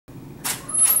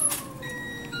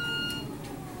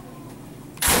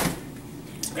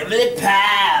Emily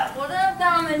pal. What up,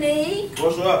 Dominique?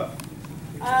 What's up?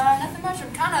 Nothing much.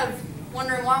 I'm kind of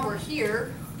wondering why we're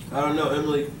here. I don't know.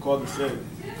 Emily called to sing.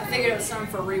 I figured it was something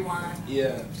for Rewind.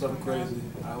 Yeah, something crazy.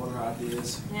 I want her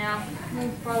ideas. Yeah, we'll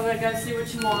probably go see what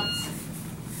she wants.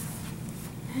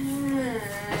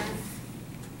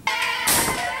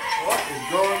 What is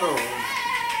going on?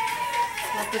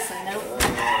 Let this a note.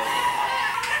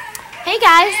 Hey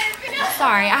guys!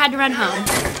 Sorry, I had to run home.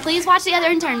 Please watch the other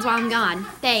interns while I'm gone.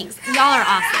 Thanks. Y'all are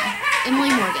awesome. Emily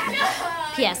Morgan.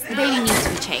 P.S. The baby needs to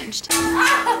be changed.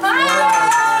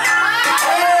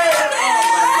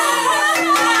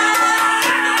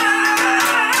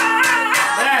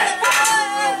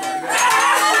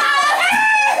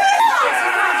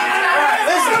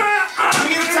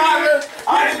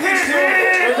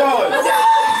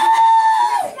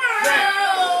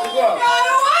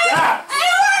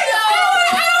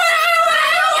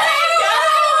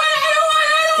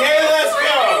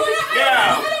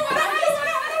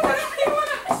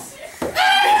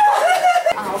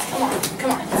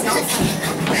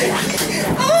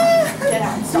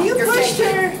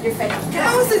 Your face.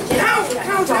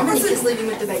 Dominique is leaving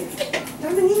with the baby.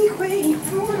 Dominique, wait.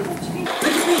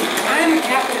 I am the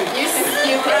captain. You're so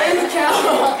stupid. I am the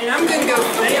captain. And I'm going to go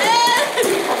fail.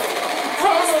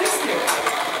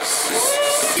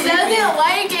 She doesn't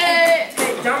like it.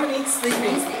 Hey, Dominique's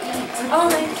sleeping. Oh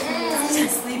my God.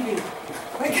 She's sleeping.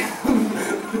 Wake up.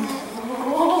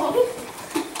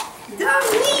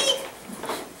 Dominique!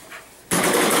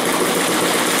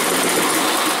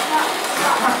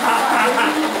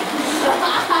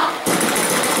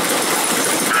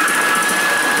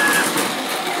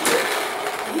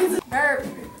 Burp.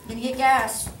 Gonna get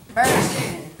gas. Burp.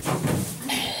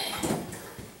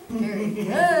 Very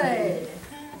good.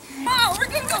 Oh, we're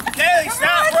going to go. Kaylee,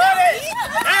 stop running!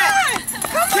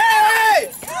 Kaylee!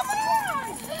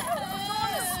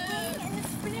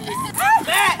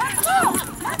 Matt!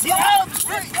 Get out of the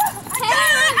street!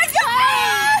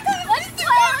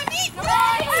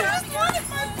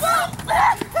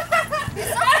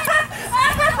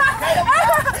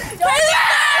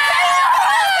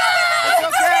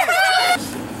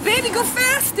 Baby, go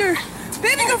faster!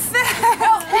 Baby, go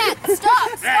fast! Matt, stop!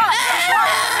 Stop!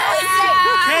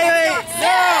 Kaylee!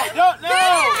 No! No!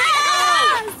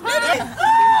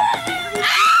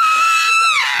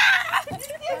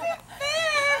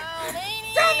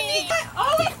 Dominique!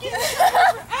 Always give me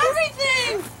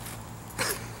everything!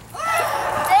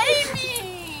 Baby!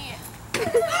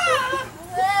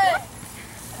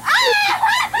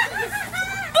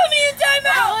 Put me in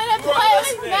timeout! I want to play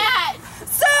with Matt!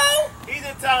 So? He's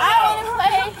in town I want to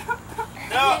play!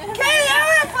 No! Kaylee, I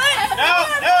want to play! No!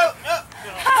 No!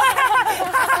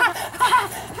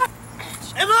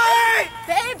 Emily!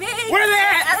 Baby! Where they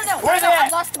at? I don't know. Where they at? I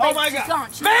lost the baby. Oh my She's God. gone.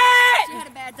 Matt! She had a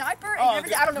bad diaper and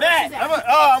everything. I don't know where Matt! she's at.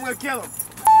 I'm gonna kill him.